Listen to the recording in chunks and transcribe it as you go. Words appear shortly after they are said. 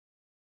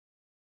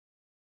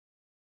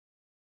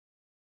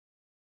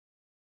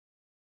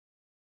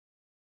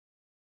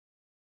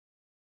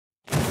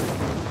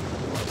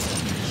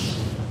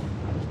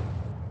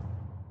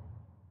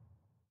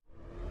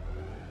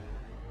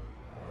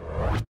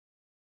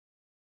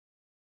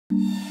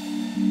What's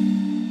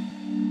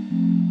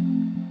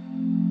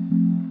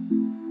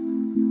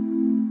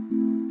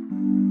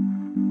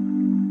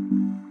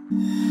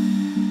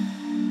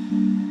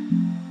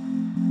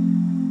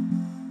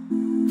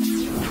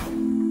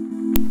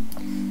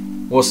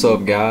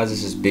up, guys?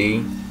 This is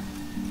B.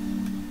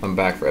 I'm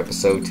back for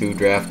episode 2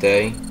 draft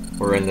day.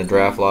 We're in the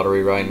draft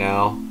lottery right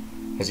now.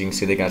 As you can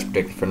see, they got us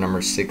predicted for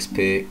number 6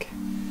 pick.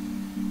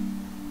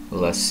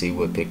 Let's see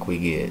what pick we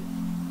get.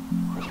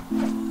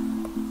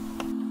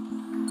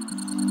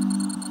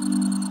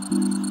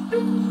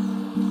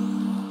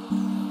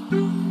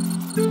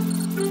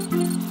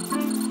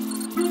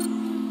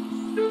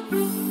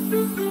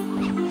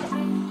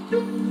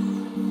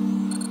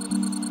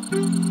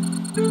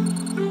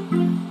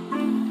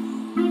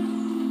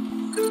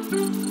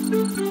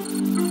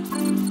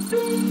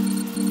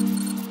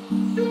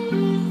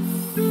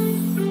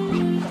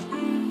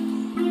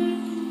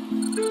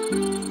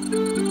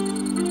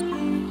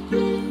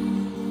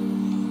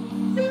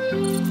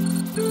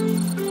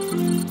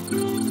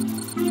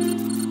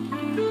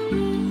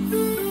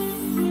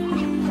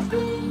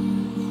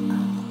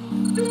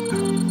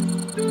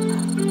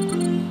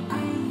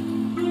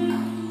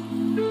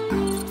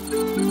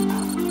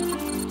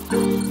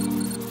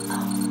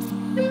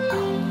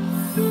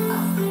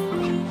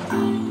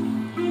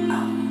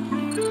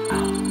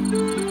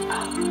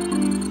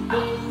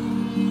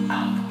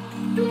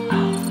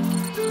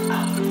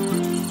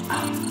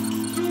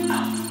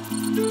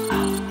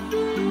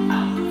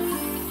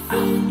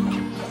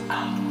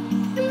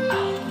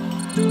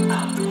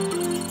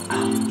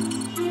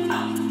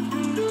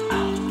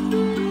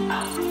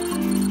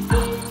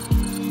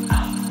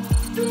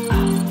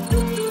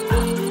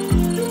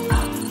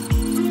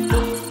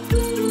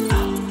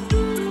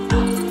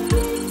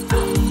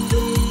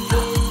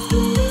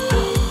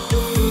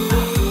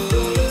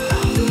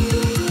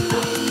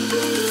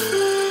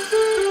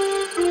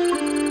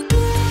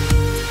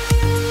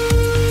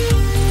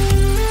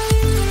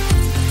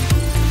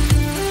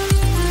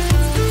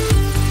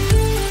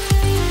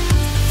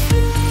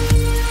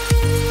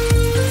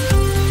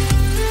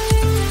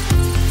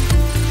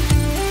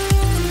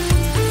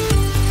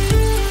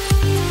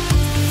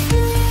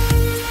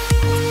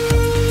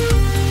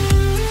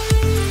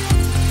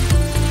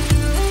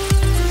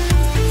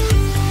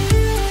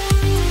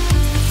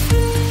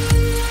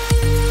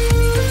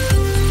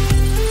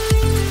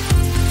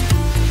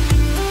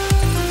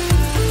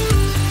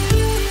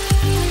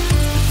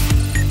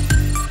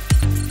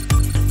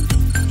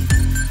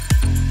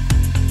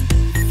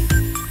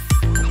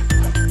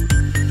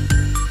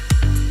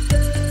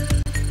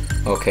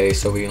 Okay,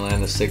 so we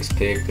land the 6th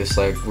pick just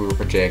like we were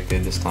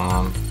projected this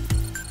time.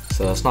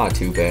 So that's not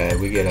too bad.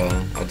 We get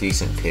a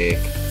decent pick.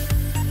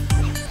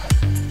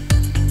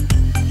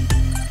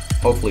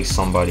 Hopefully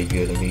somebody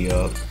good will be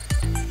up.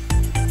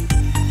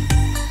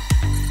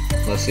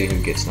 Let's see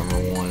who gets number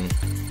 1.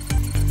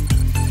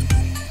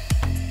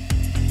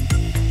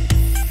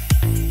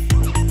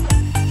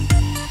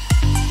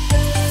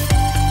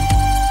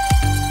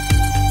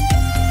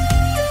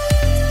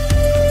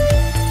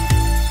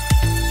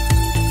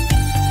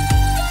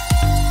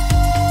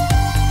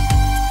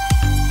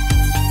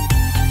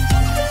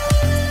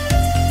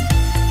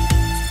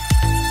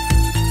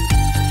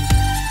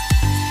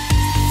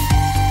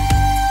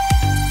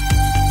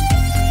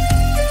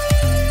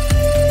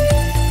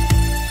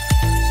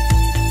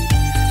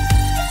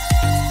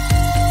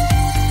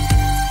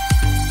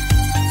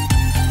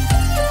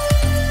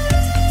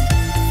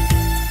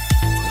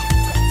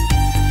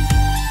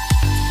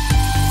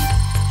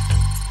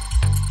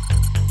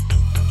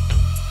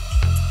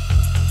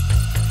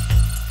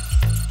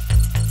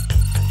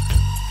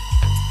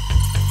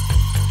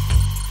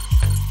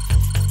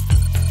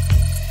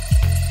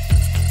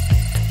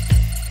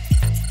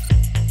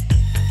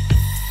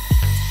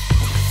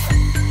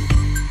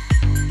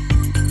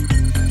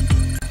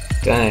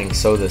 Dang,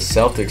 so the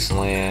Celtics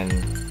land,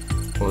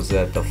 was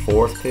that the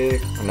 4th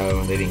pick? Or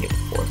no, they didn't get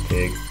the 4th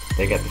pick.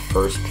 They got the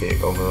 1st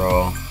pick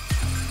overall.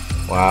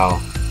 Wow.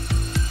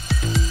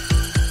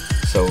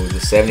 So the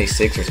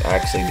 76ers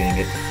actually didn't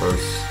get the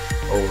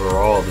 1st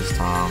overall this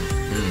time.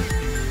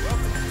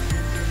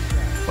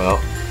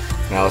 Well,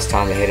 now it's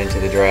time to head into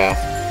the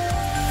draft.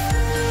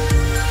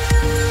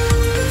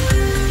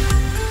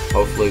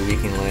 Hopefully we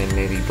can land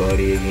maybe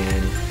Buddy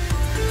again.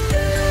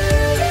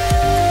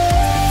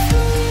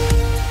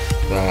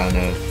 I don't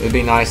know. It would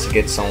be nice to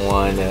get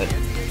someone that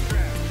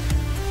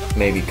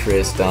maybe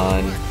Chris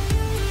Dunn.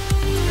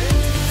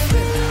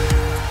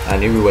 I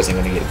knew we wasn't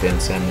going to get Ben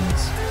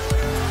Simmons.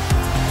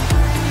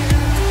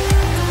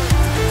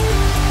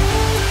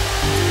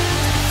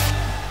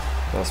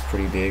 That's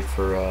pretty big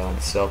for the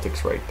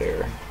Celtics right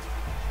there.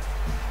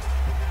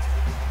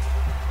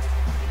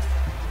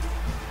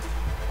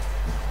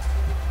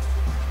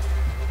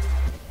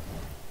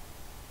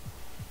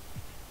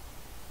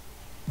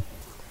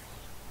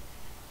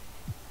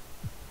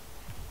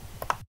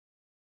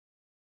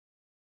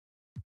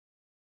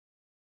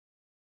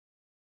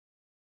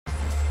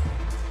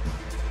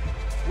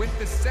 With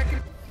the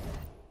second.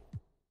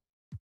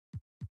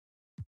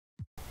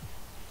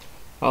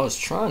 I was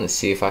trying to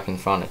see if I can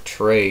find a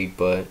trade,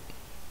 but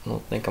I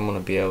don't think I'm going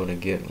to be able to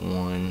get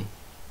one.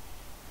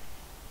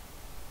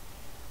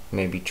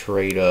 Maybe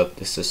trade up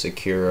just to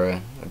secure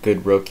a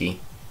good rookie.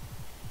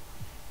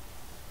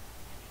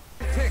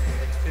 Pick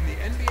in the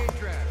NBA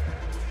draft,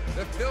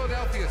 the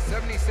Philadelphia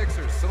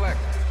 76ers select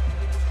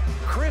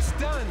Chris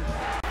Dunn.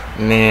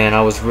 Man,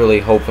 I was really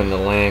hoping to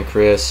land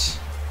Chris.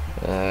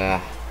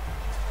 Well,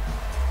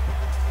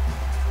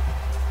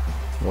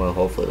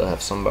 hopefully they'll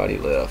have somebody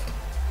left.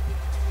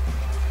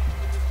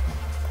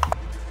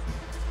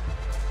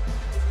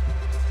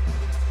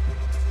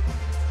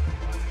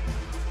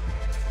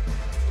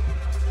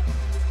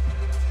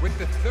 With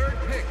the third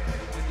pick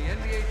in the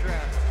NBA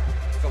draft,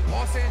 the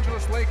Los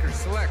Angeles Lakers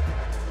select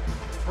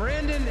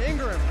Brandon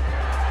Ingram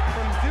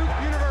from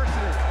Duke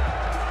University.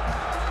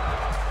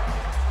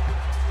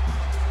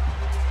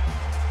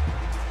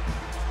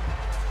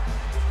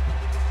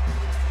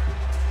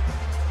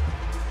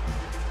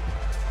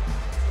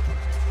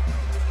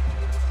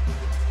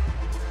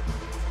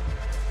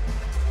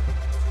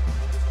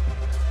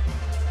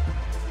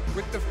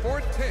 With the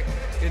fourth pick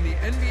in the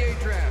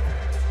NBA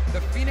draft,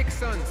 the Phoenix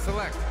Suns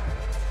select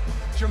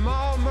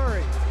Jamal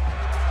Murray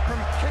from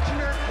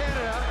Kitchener,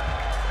 Canada,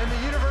 and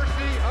the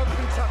University of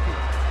Kentucky.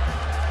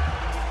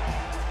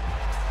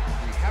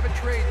 We have a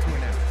trade to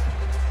announce.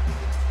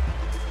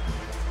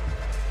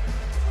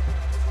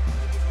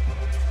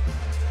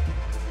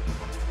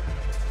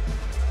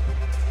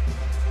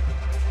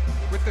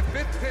 With the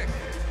fifth pick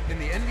in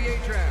the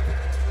NBA draft,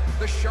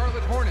 the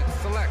Charlotte Hornets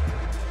select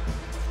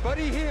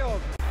Buddy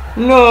Hield.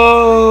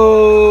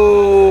 No!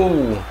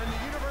 And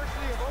the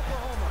University of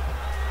Oklahoma.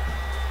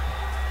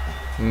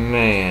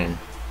 Man.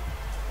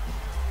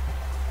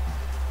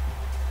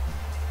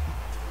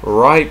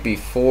 Right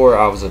before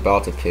I was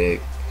about to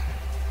pick.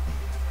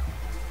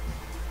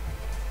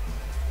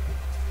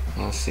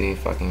 Let's see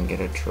if I can get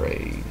a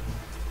trade.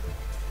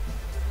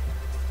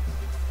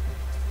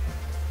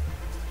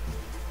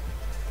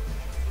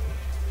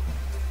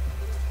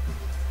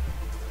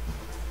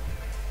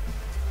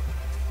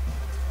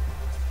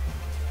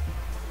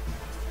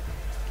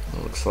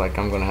 Looks like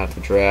I'm gonna have to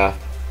draft.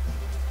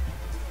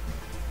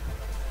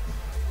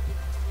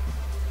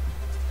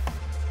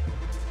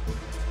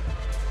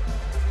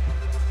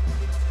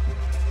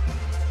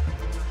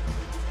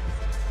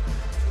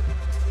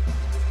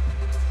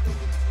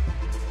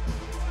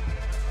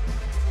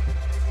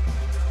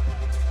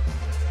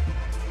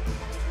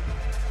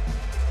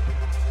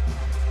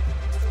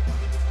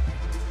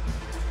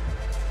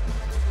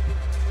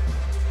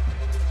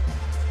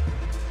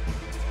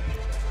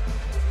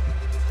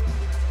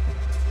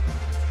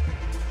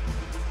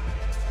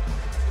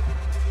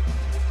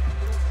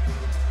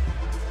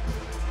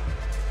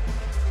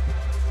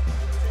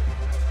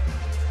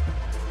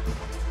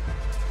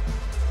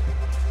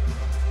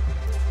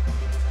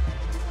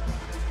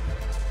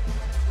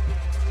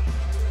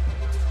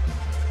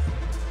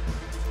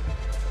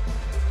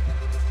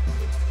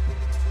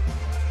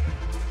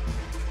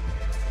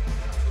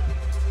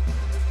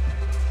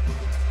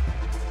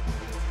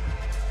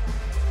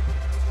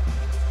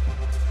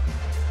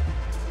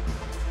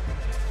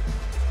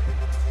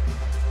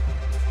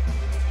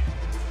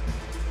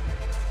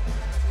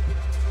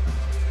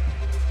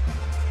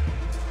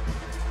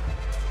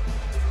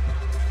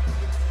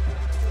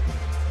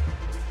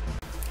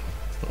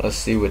 Let's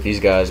see what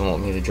these guys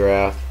want me to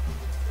draft.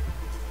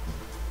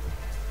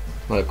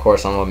 Well, of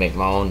course, I'm going to make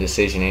my own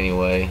decision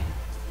anyway.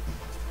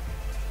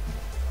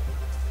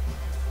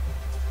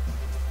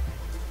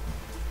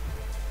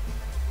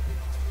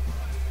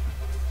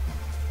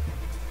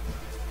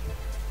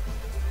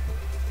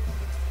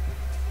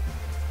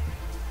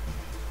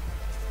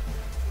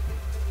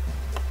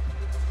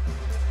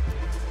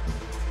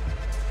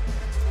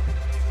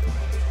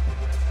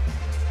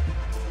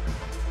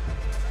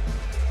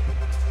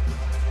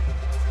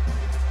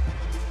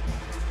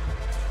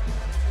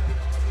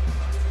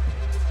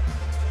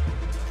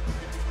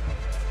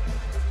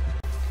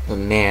 But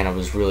man, I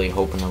was really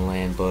hoping to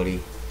land Buddy.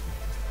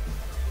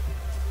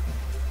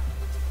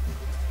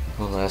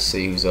 Well, let's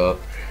see who's up.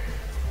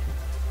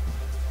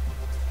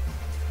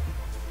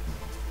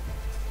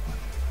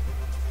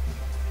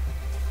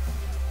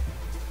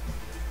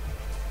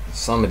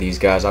 Some of these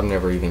guys I've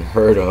never even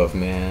heard of,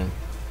 man.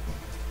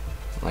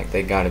 Like,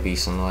 they gotta be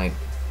some, like,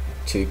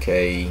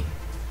 2K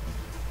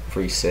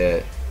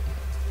preset.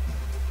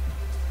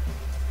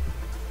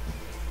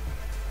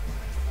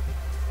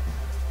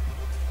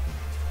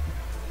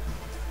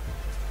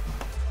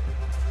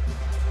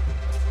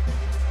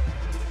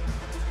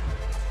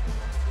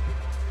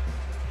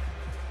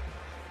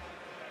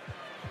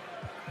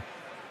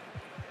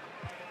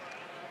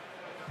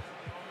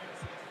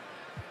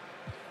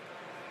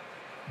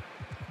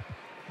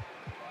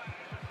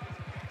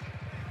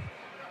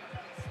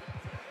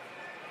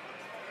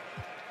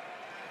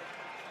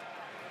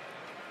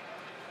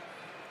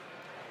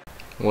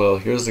 Well,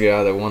 here's the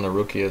guy that won the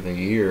Rookie of the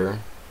Year.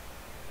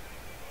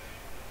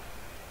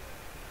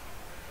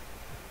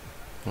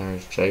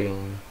 There's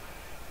Jalen.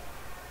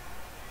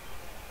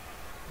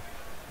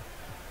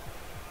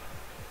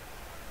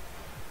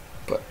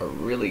 but I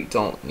really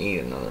don't need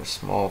another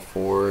small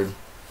forward.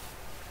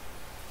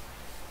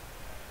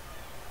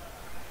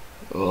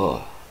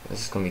 Ugh,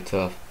 this is gonna be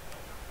tough.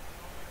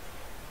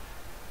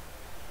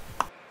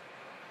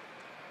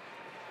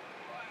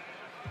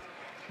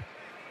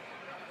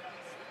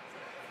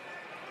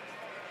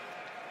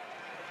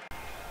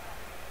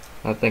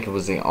 I think it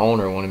was the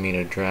owner wanted me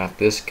to draft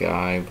this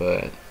guy,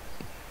 but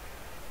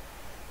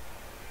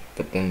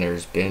then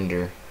there's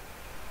Bender.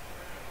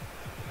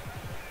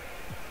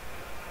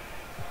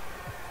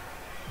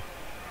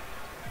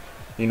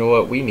 You know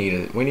what? We need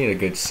a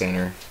good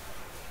center.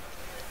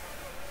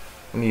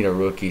 We need a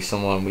rookie,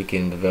 someone we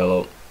can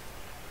develop.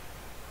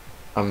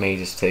 I may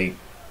just take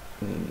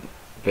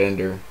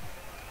Bender.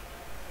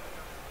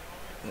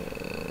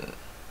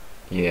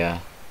 Yeah,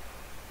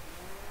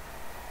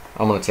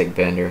 I'm gonna take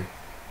Bender.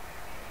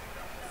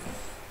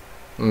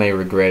 I may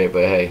regret it,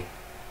 but hey,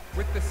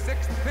 With the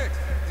 6th pick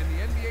in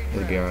the NBA draft,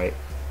 it'll be alright.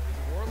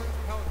 the New Orleans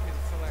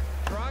Pelicans select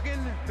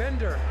Dragan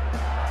Bender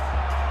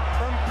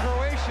from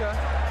Croatia.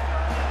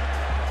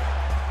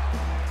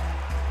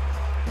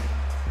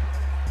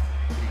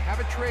 We have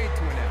a trade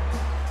to announce.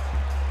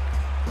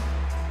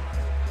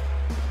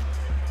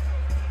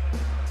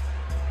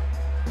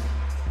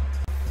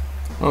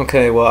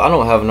 Okay, well, I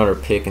don't have another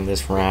pick in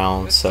this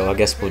round, so I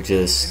guess we'll In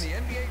just the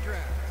NBA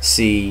draft,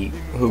 see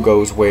who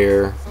goes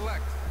where,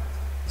 select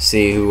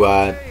see who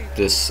I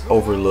just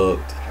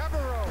overlooked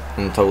Cabarro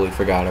and totally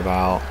forgot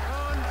about.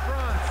 on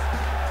France.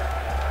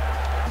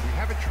 We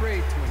have a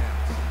trade to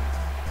announce.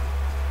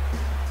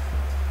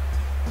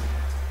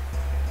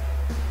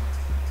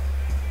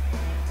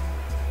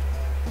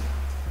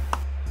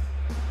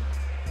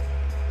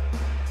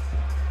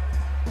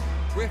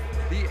 With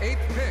the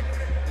 8th pick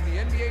in the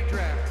NBA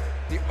draft,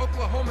 the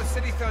Oklahoma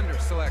City Thunder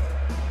select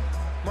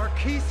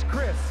Marquise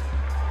Chris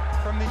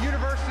from the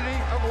University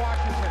of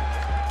Washington.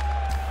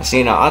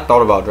 See, now I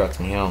thought about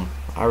drafting him.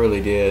 I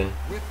really did.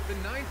 With the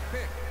 9th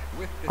pick,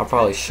 with the I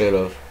probably 10th should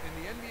have. in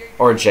the NBA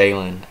Or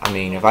Jalen. I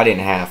mean, if I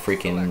didn't have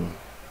freaking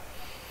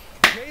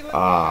Jalen, we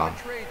have a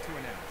trade to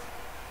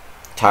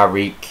announce.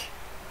 Tyreek,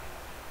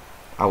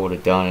 I would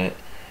have done it.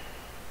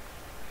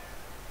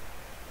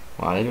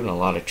 Wow, they're doing a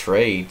lot of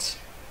trades.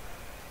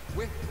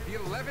 With the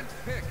 11th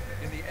pick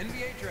in the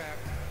NBA draft,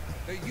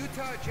 the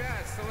Utah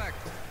Jazz select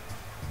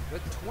the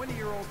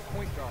 20-year-old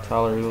point guard.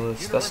 Tyler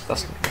Ulis,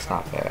 that's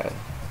not bad.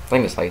 I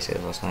think that's how you say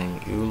his last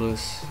name,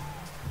 Ulis.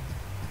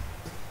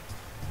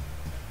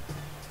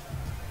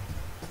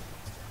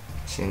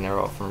 Seeing they're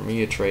offering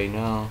me a trade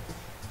now.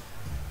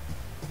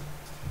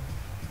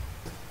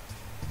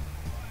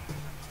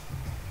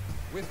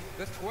 With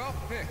the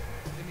 12th pick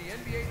in the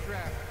NBA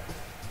draft,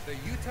 the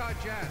Utah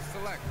Jazz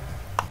select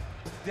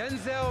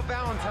Denzel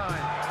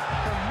Valentine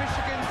from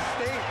Michigan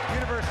State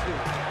University.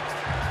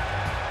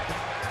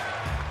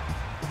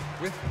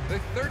 With the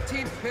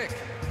 13th pick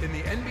in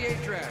the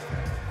NBA draft,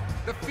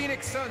 the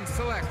Phoenix Suns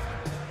select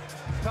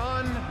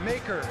Thon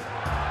Maker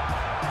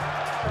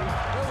from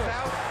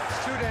South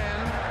Sudan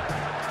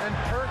and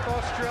Perth,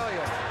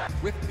 Australia.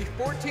 With the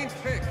 14th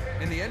pick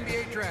in the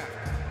NBA draft,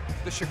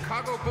 the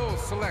Chicago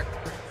Bulls select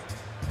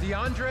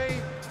DeAndre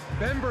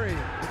Bembry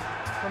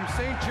from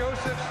St.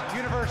 Joseph's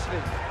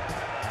University.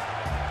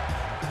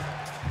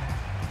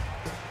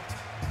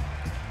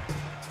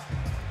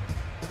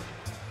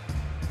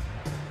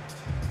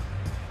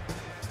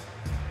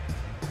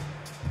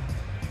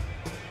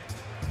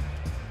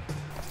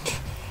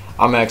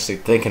 I'm actually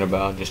thinking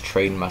about just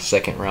trading my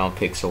second round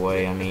picks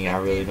away. I mean, I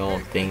really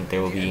don't think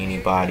there will be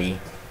anybody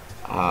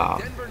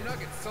Denver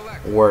Nuggets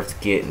select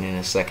worth getting in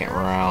the second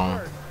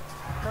round.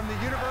 from the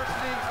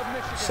University of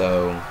Michigan.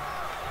 So,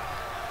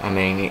 I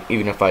mean,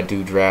 even if I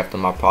do draft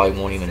them, I probably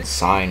won't even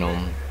sign them.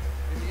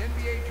 In the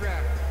NBA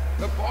draft,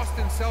 the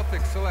Boston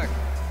Celtics select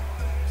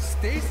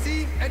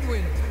Stacey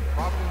Edwin from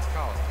Providence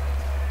College.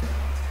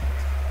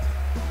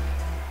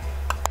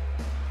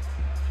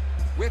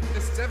 With the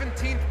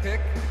 17th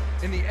pick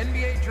in the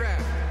NBA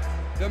draft,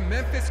 the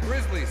Memphis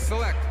Grizzlies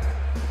select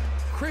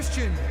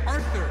Christian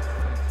Arthur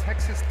from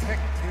Texas Tech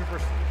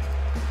University.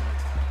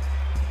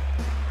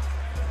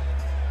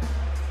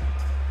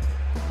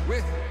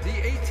 With the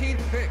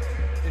 18th pick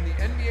in the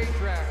NBA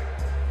draft,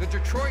 the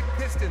Detroit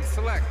Pistons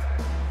select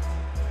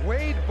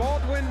Wade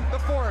Baldwin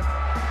IV.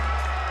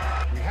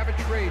 We have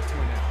a trade to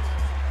announce.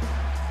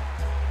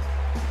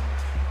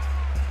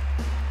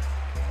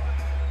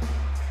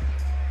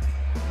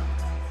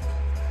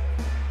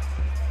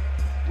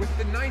 With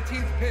the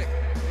 19th pick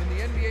in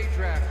the NBA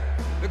draft,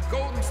 the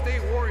Golden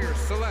State Warriors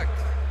select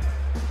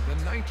the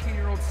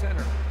 19-year-old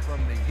center from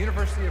the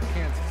University of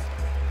Kansas.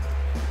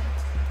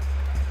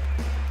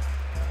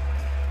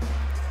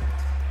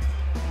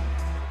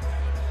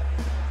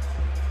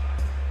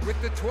 With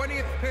the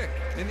 20th pick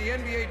in the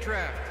NBA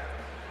draft,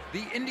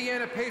 the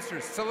Indiana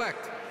Pacers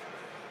select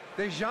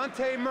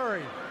DeJounte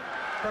Murray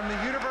from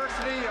the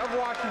University of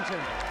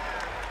Washington.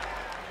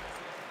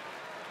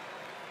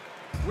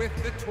 With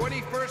the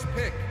 21st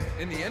pick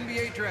in the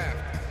NBA draft,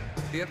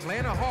 the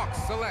Atlanta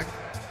Hawks select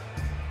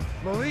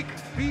Malik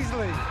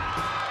Beasley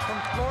from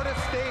Florida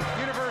State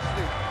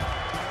University.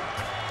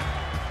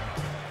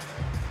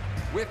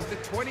 With the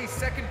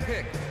 22nd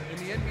pick in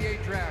the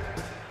NBA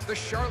draft, the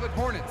Charlotte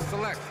Hornets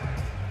select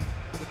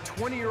the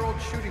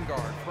 20-year-old shooting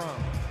guard from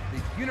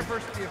the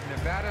University of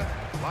Nevada,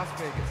 Las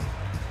Vegas.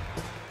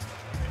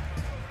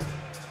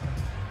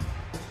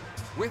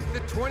 With the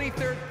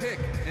 23rd pick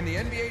in the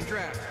NBA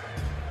draft,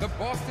 the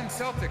Boston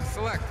Celtics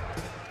select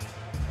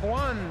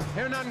Juan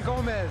Hernan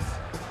Gomez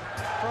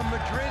from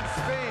Madrid,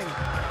 Spain.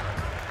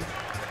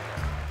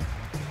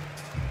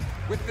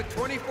 With the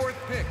 24th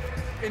pick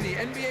in the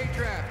NBA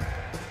draft,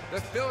 the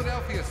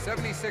Philadelphia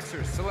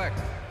 76ers select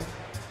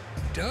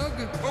Doug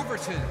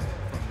Overton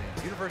from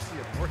the University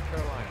of North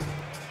Carolina.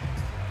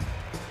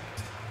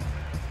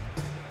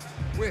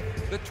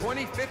 With the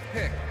 25th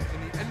pick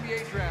in the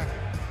NBA draft,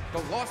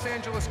 the Los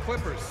Angeles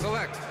Clippers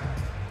select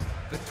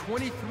the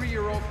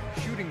 23-year-old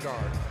shooting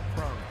guard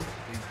from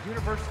the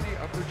University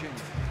of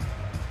Virginia.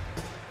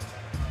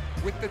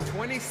 With the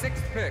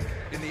 26th pick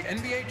in the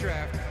NBA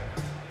draft,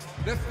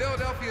 the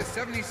Philadelphia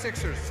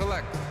 76ers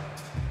select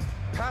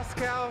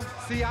Pascal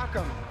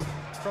Siakam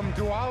from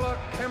Douala,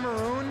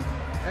 Cameroon,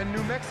 and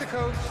New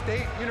Mexico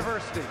State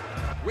University.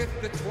 With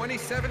the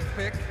 27th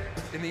pick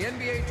in the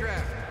NBA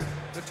draft,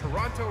 the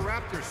Toronto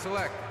Raptors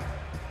select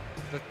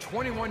the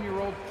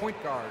 21-year-old point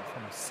guard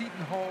from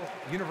Seton Hall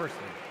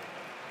University.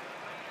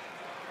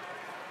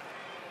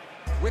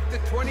 With the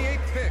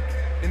 28th pick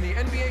in the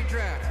NBA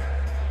draft,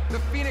 the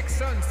Phoenix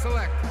Suns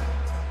select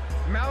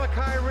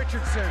Malachi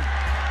Richardson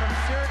from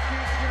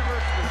Syracuse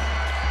University.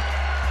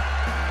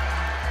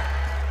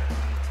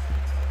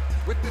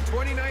 With the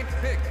 29th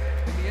pick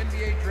in the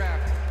NBA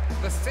draft,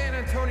 the San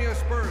Antonio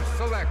Spurs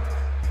select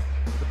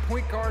the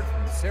point guard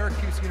from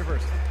Syracuse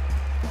University.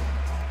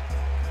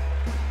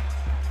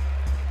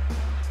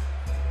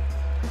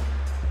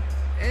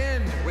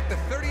 And with the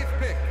 30th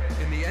pick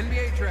in the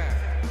NBA draft,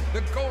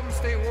 the Golden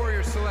State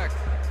Warriors select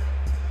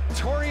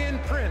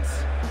Taurean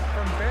Prince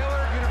from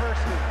Baylor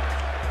University.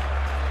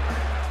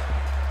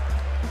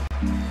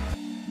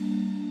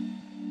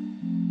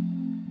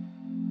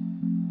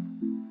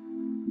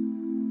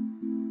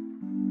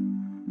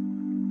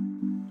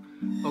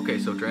 Okay,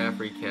 so draft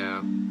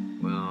recap.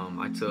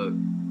 I took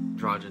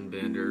Dragan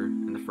Bender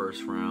in the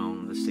first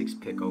round, the 6th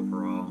pick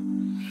overall.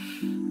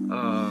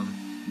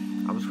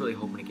 I was really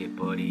hoping to get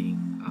Buddy.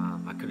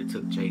 I could have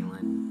took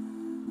Jalen.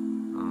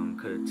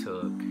 Could have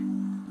took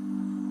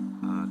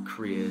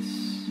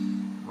Chris,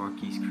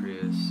 Marquise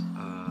Chris.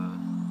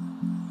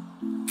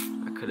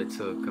 I could have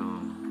took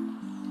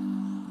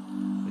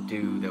the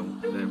dude that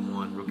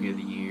won Rookie of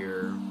the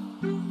Year,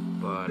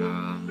 but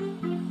I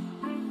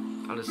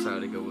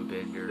decided to go with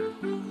Bender.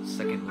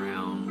 2nd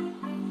round.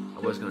 I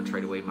was going to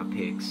trade away my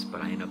picks,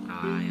 but I ended up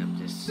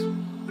just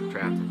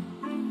drafting.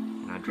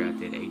 And I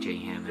drafted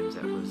AJ Hammonds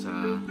that was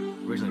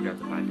originally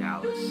drafted by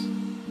Dallas.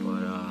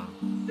 But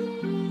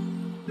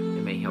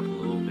it may help a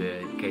little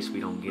bit in case we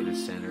don't get a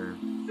center.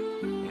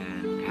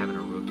 And having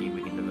a rookie,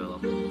 we can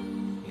develop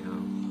him, you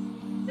know.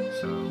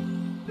 So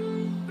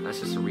that's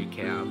just a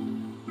recap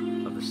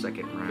of the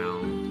 2nd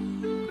round.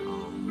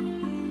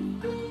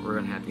 We're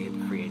going to have to hit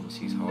the free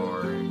agencies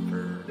hard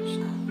for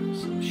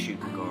some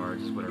shooting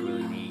guards is what I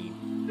really need.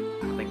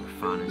 I think we're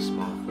fine in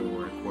small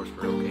forward. Of course,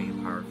 we're okay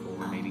in power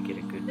forward. Maybe get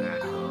a good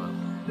backup.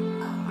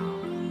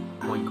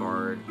 Point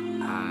guard,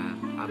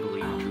 I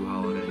believe in Drew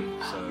Holiday,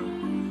 so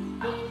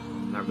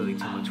not really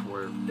too much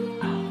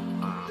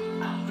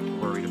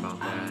worried about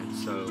that.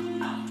 So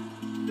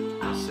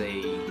I'll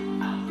say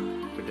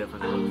we're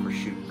definitely looking for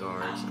shooting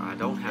guards. I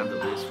don't have the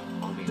list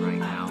on me right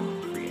now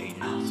of free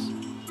agents,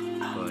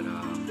 but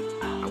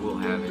I will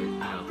have it.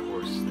 Of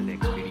course, the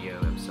next video,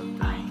 episode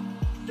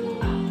 3, will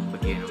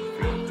begin on the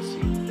free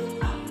agency.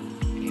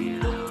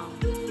 And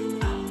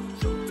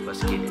so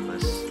let's get it.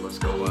 Let's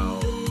go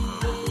out.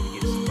 Hopefully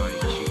get somebody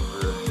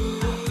cheaper.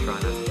 Try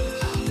not to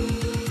just. I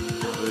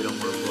really don't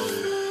want to blow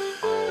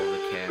all the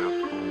cap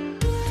on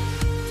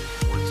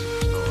one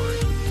superstar.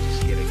 If we can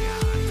just get a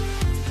guy,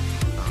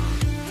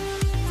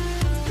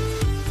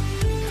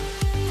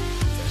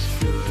 that's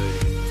good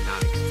and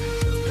not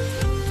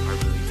expensive. I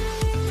really want to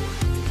afford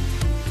to.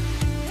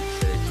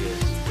 Instead of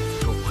just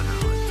going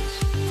out and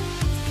just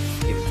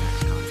get a max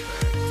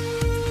contract.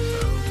 So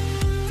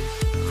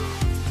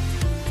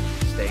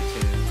stay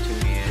tuned,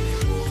 tune in,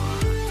 and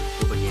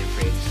we'll begin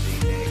free agency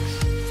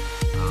next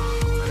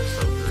on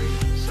episode 3.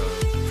 So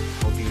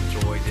hope you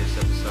enjoyed this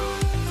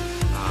episode,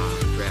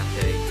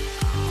 draft day.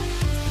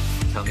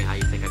 Tell me how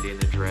you think I did in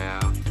the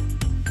draft,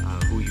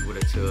 who you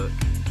would have took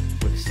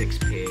with the 6th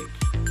pick.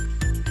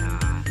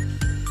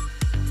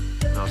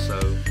 And also,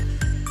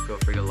 feel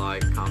free to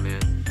like,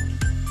 comment,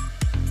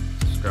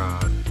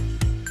 subscribe.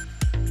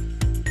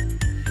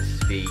 This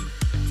is B.